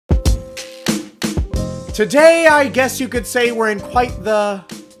Today, I guess you could say we're in quite the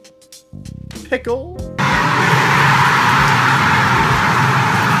pickle.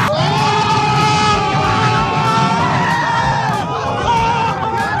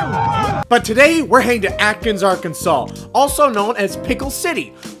 But today, we're heading to Atkins, Arkansas, also known as Pickle City,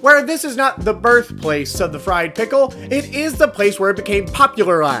 where this is not the birthplace of the fried pickle, it is the place where it became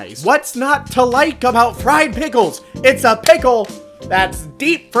popularized. What's not to like about fried pickles? It's a pickle that's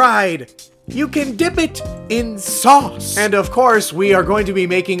deep fried. You can dip it in sauce. And of course, we are going to be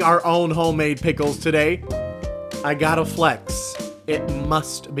making our own homemade pickles today. I gotta flex. It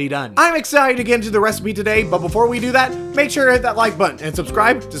must be done. I'm excited to get into the recipe today, but before we do that, make sure to hit that like button and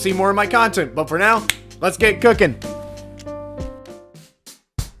subscribe to see more of my content. But for now, let's get cooking.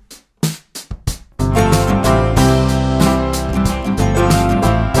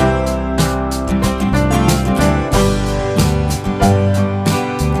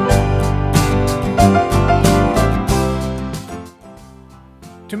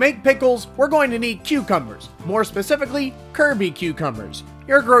 To make pickles, we're going to need cucumbers, more specifically, Kirby cucumbers.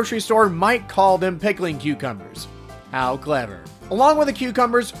 Your grocery store might call them pickling cucumbers. How clever. Along with the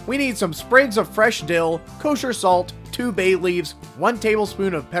cucumbers, we need some sprigs of fresh dill, kosher salt, 2 bay leaves, 1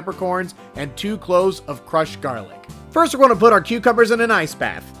 tablespoon of peppercorns, and 2 cloves of crushed garlic. First, we're going to put our cucumbers in an ice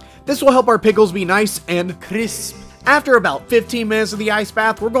bath. This will help our pickles be nice and crisp. After about 15 minutes of the ice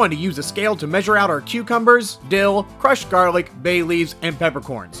bath, we're going to use a scale to measure out our cucumbers, dill, crushed garlic, bay leaves, and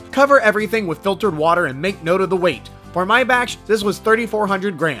peppercorns. Cover everything with filtered water and make note of the weight. For my batch, this was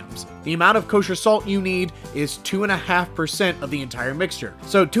 3,400 grams. The amount of kosher salt you need is 2.5% of the entire mixture.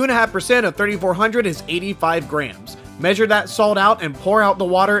 So 2.5% of 3,400 is 85 grams. Measure that salt out and pour out the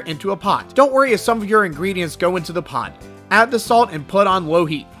water into a pot. Don't worry if some of your ingredients go into the pot. Add the salt and put on low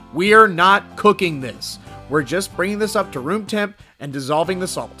heat. We are not cooking this. We're just bringing this up to room temp and dissolving the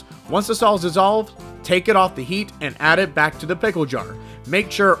salt. Once the salt is dissolved, take it off the heat and add it back to the pickle jar.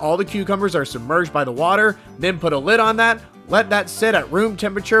 Make sure all the cucumbers are submerged by the water, then put a lid on that. Let that sit at room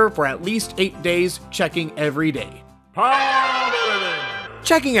temperature for at least 8 days, checking every day.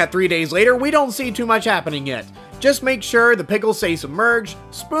 Checking at 3 days later, we don't see too much happening yet. Just make sure the pickles stay submerged,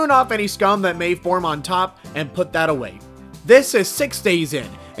 spoon off any scum that may form on top, and put that away. This is 6 days in,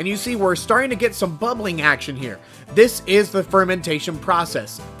 and you see we're starting to get some bubbling action here. This is the fermentation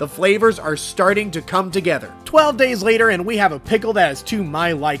process. The flavors are starting to come together. 12 days later, and we have a pickle that is to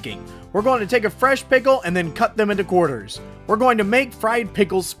my liking. We're going to take a fresh pickle and then cut them into quarters. We're going to make fried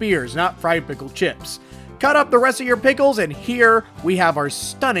pickle spears, not fried pickle chips. Cut up the rest of your pickles, and here we have our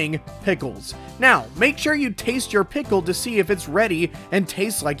stunning pickles. Now, make sure you taste your pickle to see if it's ready and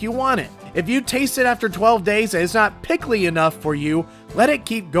tastes like you want it. If you taste it after 12 days and it's not pickly enough for you, let it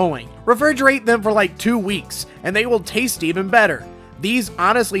keep going. Refrigerate them for like 2 weeks, and they will taste even better. These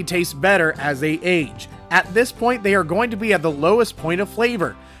honestly taste better as they age. At this point, they are going to be at the lowest point of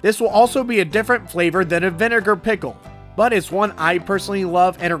flavor. This will also be a different flavor than a vinegar pickle, but it's one I personally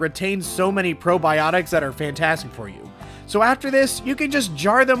love, and it retains so many probiotics that are fantastic for you. So after this, you can just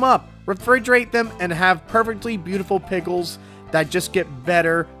jar them up, refrigerate them, and have perfectly beautiful pickles that just get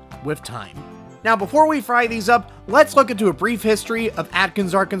better with time. Now, before we fry these up, let's look into a brief history of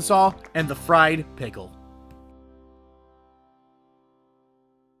Atkins, Arkansas, and the fried pickle.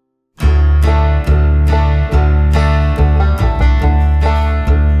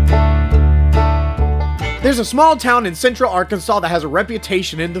 There's a small town in central Arkansas that has a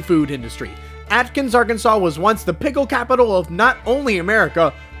reputation in the food industry. Atkins, Arkansas was once the pickle capital of not only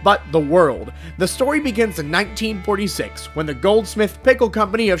America, but the world. The story begins in 1946, when the Goldsmith Pickle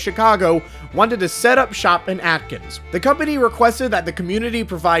Company of Chicago wanted to set up shop in Atkins. The company requested that the community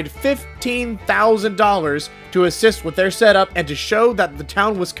provide $15,000 to assist with their setup and to show that the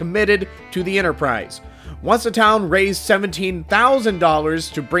town was committed to the enterprise. Once the town raised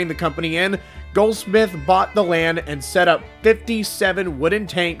 $17,000 to bring the company in, Goldsmith bought the land and set up 57 wooden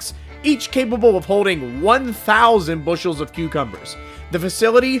tanks, each capable of holding 1,000 bushels of cucumbers. The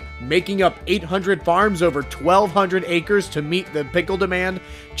facility, making up 800 farms over 1,200 acres to meet the pickle demand,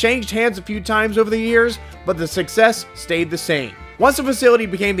 changed hands a few times over the years, but the success stayed the same. Once the facility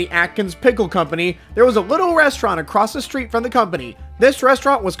became the Atkins Pickle Company, there was a little restaurant across the street from the company. This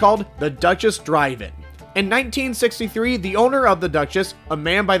restaurant was called the Duchess Drive-In. In 1963, the owner of the Duchess, a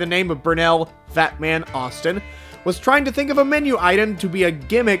man by the name of Burnell "Fat Man" Austin, was trying to think of a menu item to be a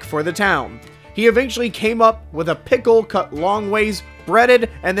gimmick for the town. He eventually came up with a pickle cut long ways, breaded,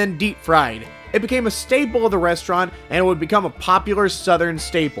 and then deep fried. It became a staple of the restaurant, and it would become a popular southern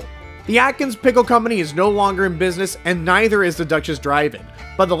staple. The Atkins Pickle Company is no longer in business, and neither is the Duchess Drive-In,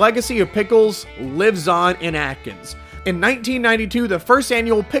 but the legacy of pickles lives on in Atkins. In 1992, the first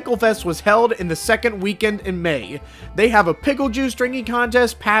annual Pickle Fest was held in the second weekend in May. They have a pickle juice drinking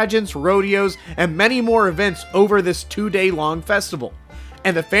contest, pageants, rodeos, and many more events over this 2-day long festival.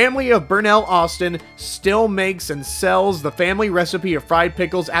 And the family of Burnell Austin still makes and sells the family recipe of fried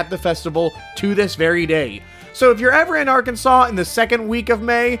pickles at the festival to this very day. So if you're ever in Arkansas in the second week of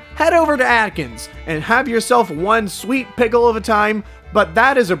May, head over to Atkins and have yourself one sweet pickle of a time. But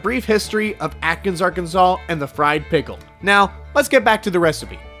that is a brief history of Atkins, Arkansas and the fried pickle. Now, let's get back to the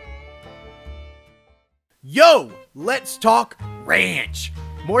recipe. Yo, let's talk ranch.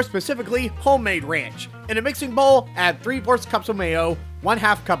 More specifically, homemade ranch. In a mixing bowl, add 3/4 cups of mayo,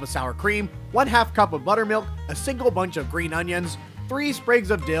 1/2 cup of sour cream, 1/2 cup of buttermilk, a single bunch of green onions, 3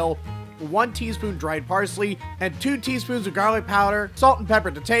 sprigs of dill, 1 teaspoon dried parsley, and 2 teaspoons of garlic powder, salt and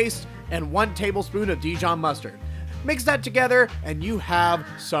pepper to taste, and 1 tablespoon of Dijon mustard. Mix that together and you have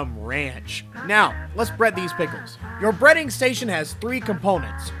some ranch. Now, let's bread these pickles. Your breading station has 3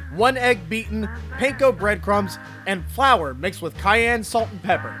 components: 1 egg beaten, Panko breadcrumbs, and flour mixed with cayenne, salt, and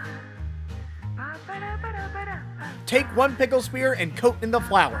pepper. Take 1 pickle spear and coat in the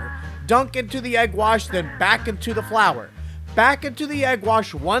flour. Dunk into the egg wash, then back into the flour. Back into the egg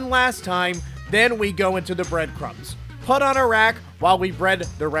wash one last time, then we go into the breadcrumbs. Put on a rack while we bread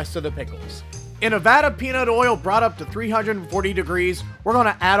the rest of the pickles. In a vat of peanut oil brought up to 340 degrees, we're going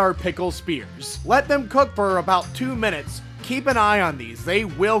to add our pickle spears. Let them cook for about 2 minutes. Keep an eye on these. They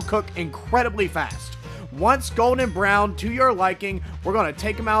will cook incredibly fast. Once golden brown to your liking, we're going to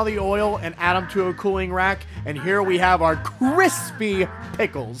take them out of the oil and add them to a cooling rack. And here we have our crispy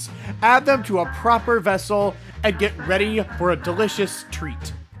pickles. Add them to a proper vessel and get ready for a delicious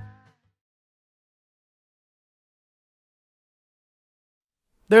treat.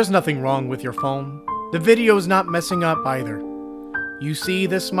 There's nothing wrong with your phone. The video is not messing up either. You see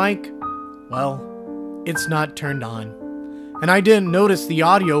this mic? Well, it's not turned on. And I didn't notice the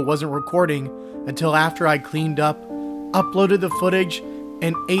audio wasn't recording until after I cleaned up, uploaded the footage,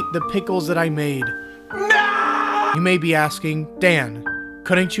 and ate the pickles that I made. No! You may be asking, Dan,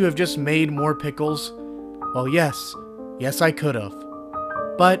 couldn't you have just made more pickles? Well, yes I could have.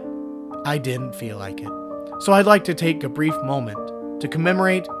 But I didn't feel like it. So I'd like to take a brief moment to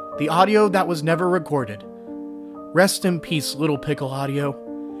commemorate the audio that was never recorded. Rest in peace, little pickle audio.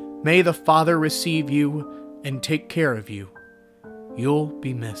 May the Father receive you and take care of you. You'll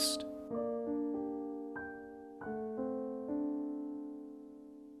be missed.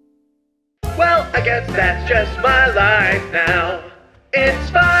 Well, I guess that's just my life now. It's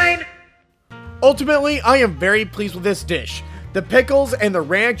fine. Ultimately, I am very pleased with this dish. The pickles and the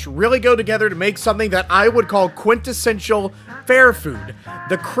ranch really go together to make something that I would call quintessential fair food.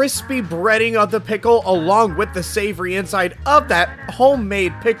 The crispy breading of the pickle along with the savory inside of that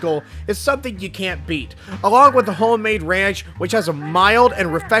homemade pickle is something you can't beat. Along with the homemade ranch, which has a mild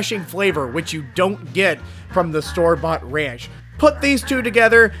and refreshing flavor which you don't get from the store-bought ranch. Put these two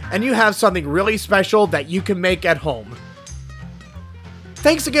together and you have something really special that you can make at home.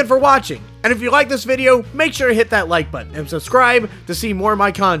 Thanks again for watching, and if you like this video, make sure to hit that like button and subscribe to see more of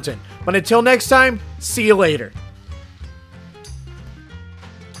my content. But until next time, see you later.